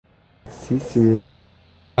See.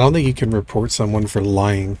 I don't think you can report someone for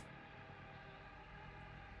lying.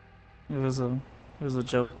 It was a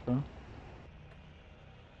joke, bro.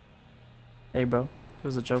 Hey, bro. It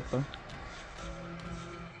was a joke, bro.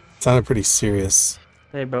 It sounded pretty serious.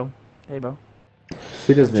 Hey, bro. Hey, bro.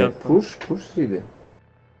 Seriously, push really.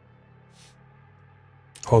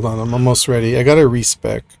 Hold on, I'm almost ready. I gotta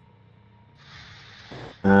respec.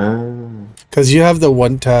 Cause you have the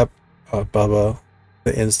one tap, Bubba,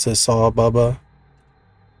 the insta saw Bubba,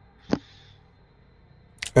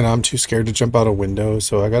 and I'm too scared to jump out a window,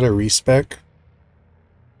 so I gotta respec.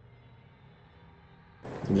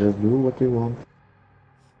 Just do what you want.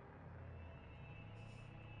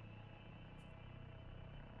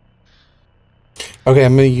 Okay,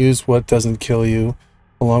 I'm gonna use what doesn't kill you,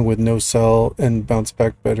 along with no cell and bounce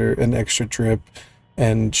back better and extra drip,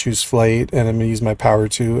 and choose flight, and I'm gonna use my power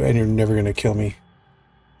 2, and you're never gonna kill me.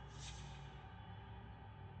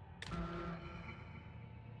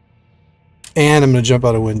 And I'm gonna jump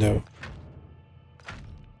out a window.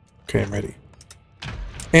 Okay, I'm ready.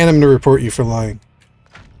 And I'm gonna report you for lying.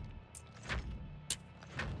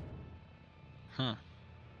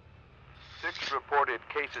 Reported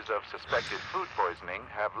cases of suspected food poisoning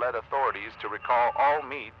have led authorities to recall all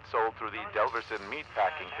meat sold through the Delverson meat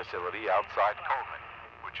packing facility outside Coleman,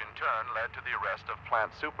 which in turn led to the arrest of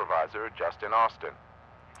plant supervisor Justin Austin.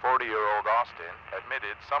 40-year-old Austin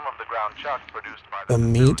admitted some of the ground chuck produced by the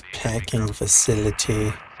meat packing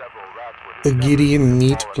facility. The Gideon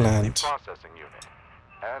meat plant. Processing unit.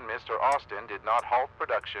 And Mr. Austin did not halt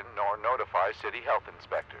production nor notify city health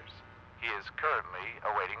inspectors. He is currently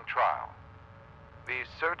awaiting trial. The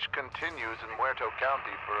search continues in Muerto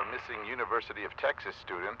County for a missing University of Texas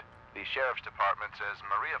student. The Sheriff's Department says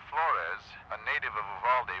Maria Flores, a native of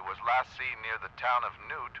Uvalde, was last seen near the town of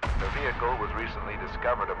Newt. The vehicle was recently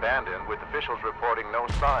discovered abandoned, with officials reporting no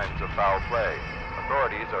signs of foul play.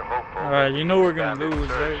 Authorities are hopeful. Alright, you know we're gonna lose,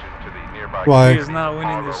 right? Why? He is not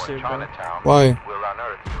winning this shit, bro. Why? Will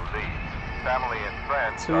unearth new leads. Family and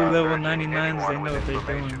friends 2 level 99s, they know what they're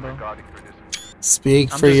doing, bro. Speak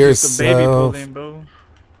for yourself. Baby bullying, bro.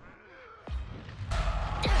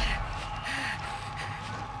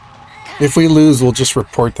 If we lose, we'll just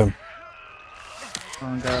report them.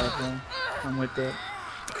 Oh god, bro. I'm with that.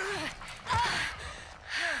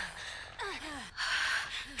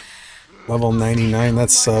 Level 99,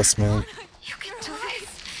 that's sus, man.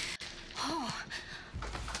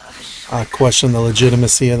 I question the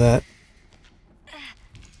legitimacy of that.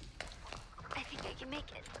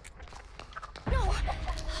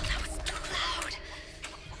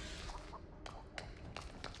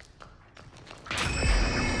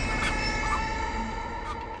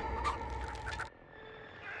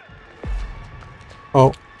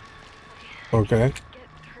 Oh. Okay.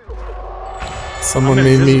 Someone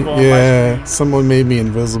made me, yeah, someone made me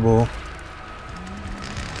invisible.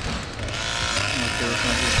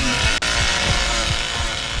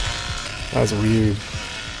 That's weird.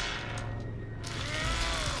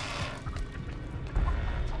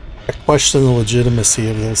 I question the legitimacy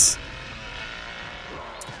of this.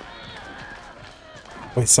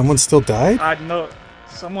 Wait, someone still died? I know.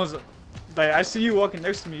 Someone's... Like, I see you walking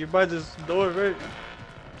next to me. You're by this door, right?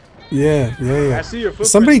 Yeah. I see your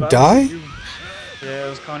footprints. Somebody die? Yeah, it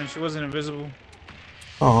was Connie. She wasn't invisible.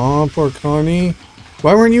 Aw, poor Connie.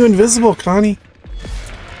 Why weren't you invisible, Connie?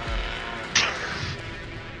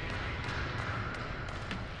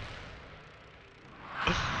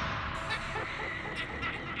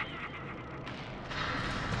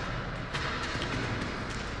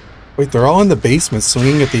 Wait, they're all in the basement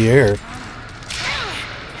swinging at the air.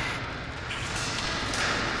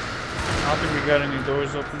 I don't think we got any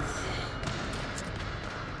doors open.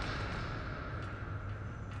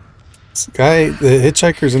 This guy, the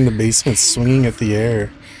hitchhiker's in the basement swinging at the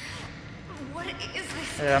air. What is this?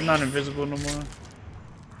 Yeah, I'm not invisible no more.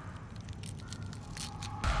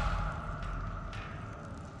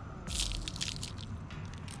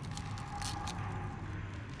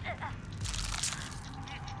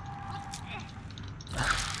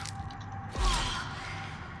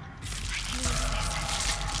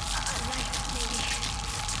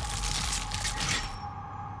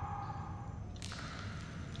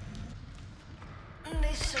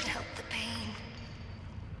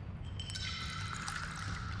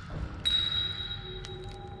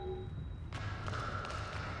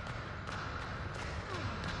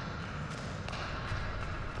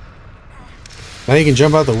 Now you can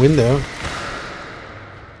jump out the window.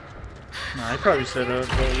 Nah, I probably set up,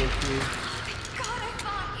 but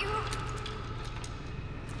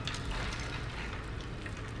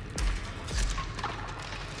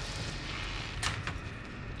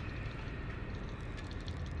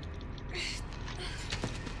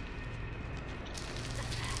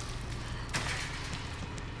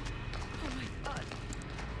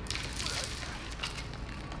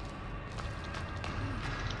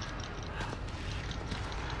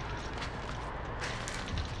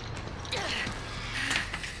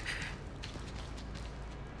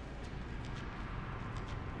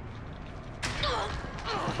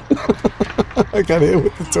I got hit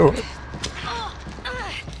with the door.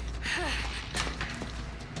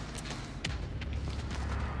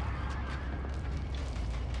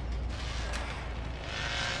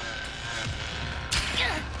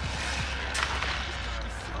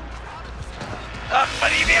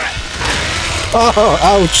 Oh,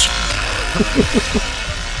 ouch.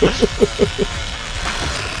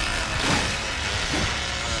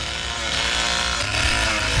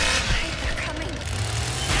 They're coming.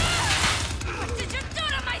 What did you do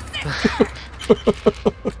to my sister?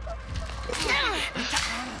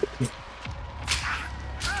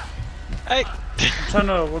 Hey! I'm trying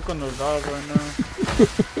to work on the valve right now.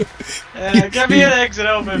 Yeah, get me an exit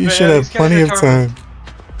open, You man. should have These guys plenty are of coming. time.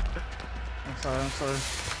 I'm sorry.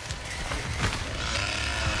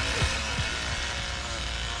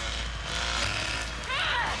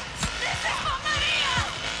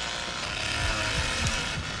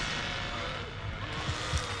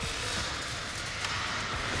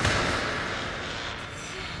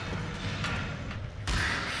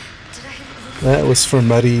 That was for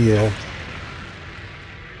Muddy,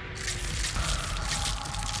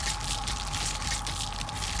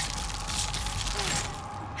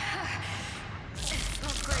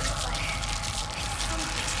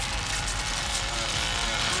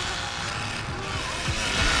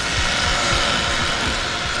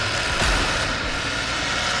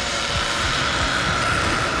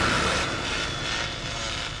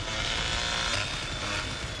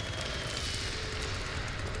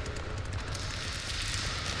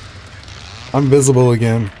 I'm visible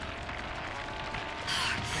again.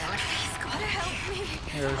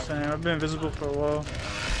 Yeah, same. I've been invisible for a while.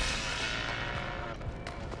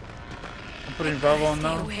 I'm putting valve on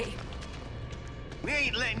now. We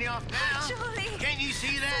ain't letting you off now. Julie. Can't you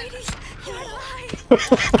see that? You're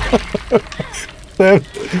alive.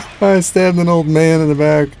 I stabbed an old man in the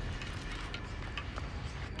back.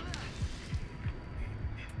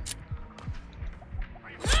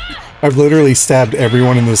 I've literally stabbed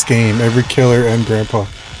everyone in this game, every killer and grandpa.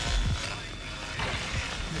 Fucked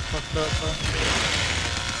up, bro.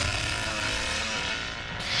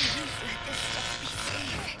 Please let this stuff be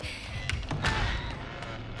safe.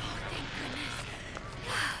 Oh, thank goodness.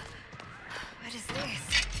 What is this?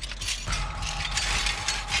 Stay calm.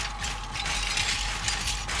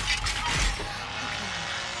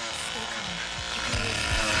 You can use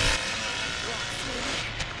rocks, maybe.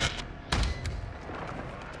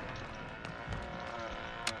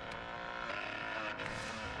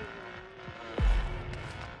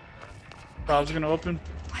 Valve's gonna open.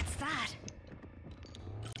 What's that?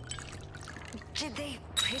 Did they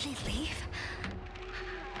really leave?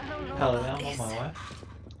 I don't know Hell yeah, about I'm on this. my way.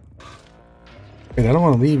 Wait, I don't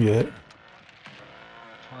want to leave yet.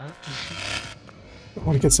 What? I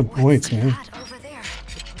want to get some points, man. That over there.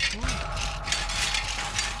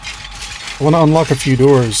 I want to unlock a few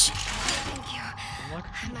doors. Thank you.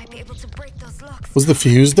 I might be able to break those locks. Was the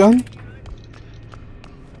fuse done?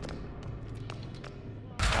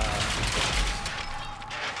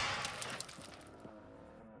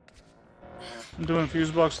 I'm doing fuse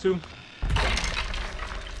box too.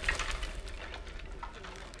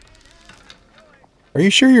 Are you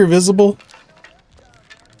sure you're visible?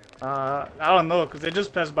 I don't know, cause they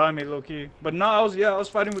just passed by me low key. But no, I was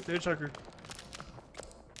fighting with the hitchhiker.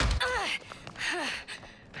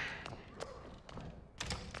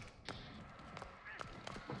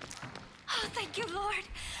 Oh, thank you, Lord.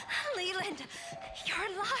 Leland, you're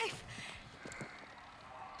alive.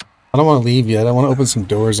 I don't want to leave yet. I want to open some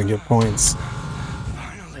doors and get points.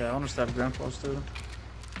 Yeah, I want to stab grandpa's too.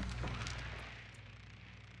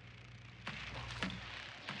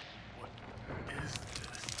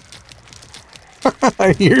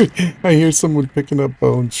 I hear someone picking up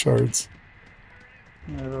bone shards.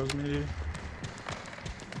 Yeah, that was me.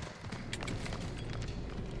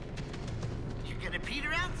 You're gonna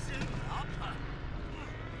peter out soon.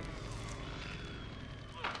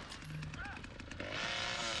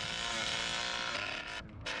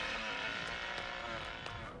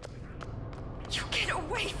 You get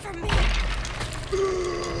away from me.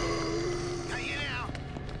 Got you now.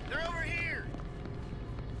 They're over here.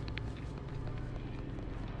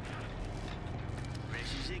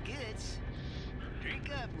 Fresh as it gets. Drink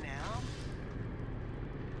up now.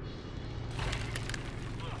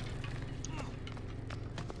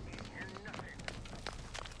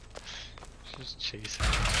 Just chasing.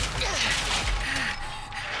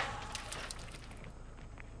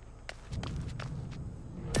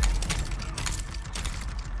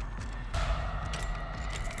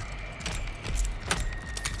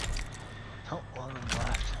 Oh, one of them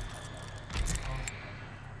left.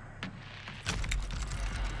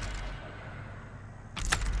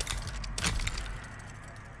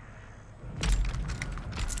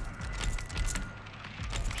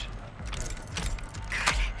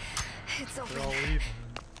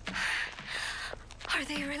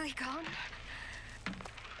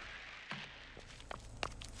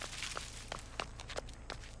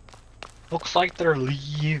 Looks like they're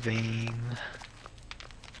leaving.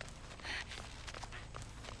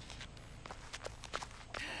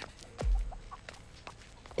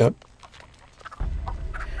 Yep.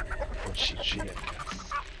 Oh, GG, I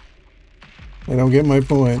guess. I don't get my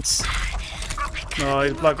points. No,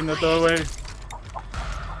 he's blocking the doorway.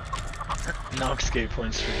 No escape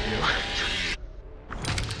points for you.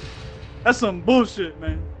 That's some bullshit,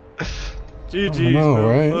 man. GG's, I know, bro.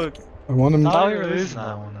 right? Look. I want him. No, you're losing that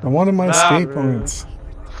I one. wanted my Nah, escape bro. points.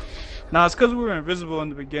 Nah, it's because we were invisible in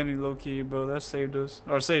the beginning, low key, bro. That saved us.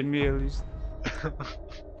 Or saved me, at least.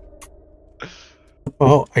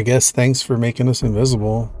 Well, I guess thanks for making us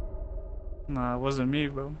invisible. Nah, it wasn't me,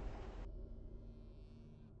 bro.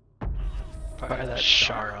 Probably that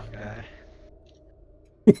Sharon guy.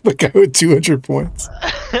 The guy with 200 points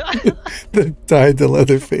that died to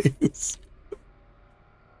Leatherface.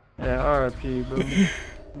 Yeah, RIP, bro.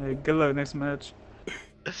 Hey, good luck next match.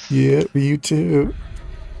 Yeah, you too.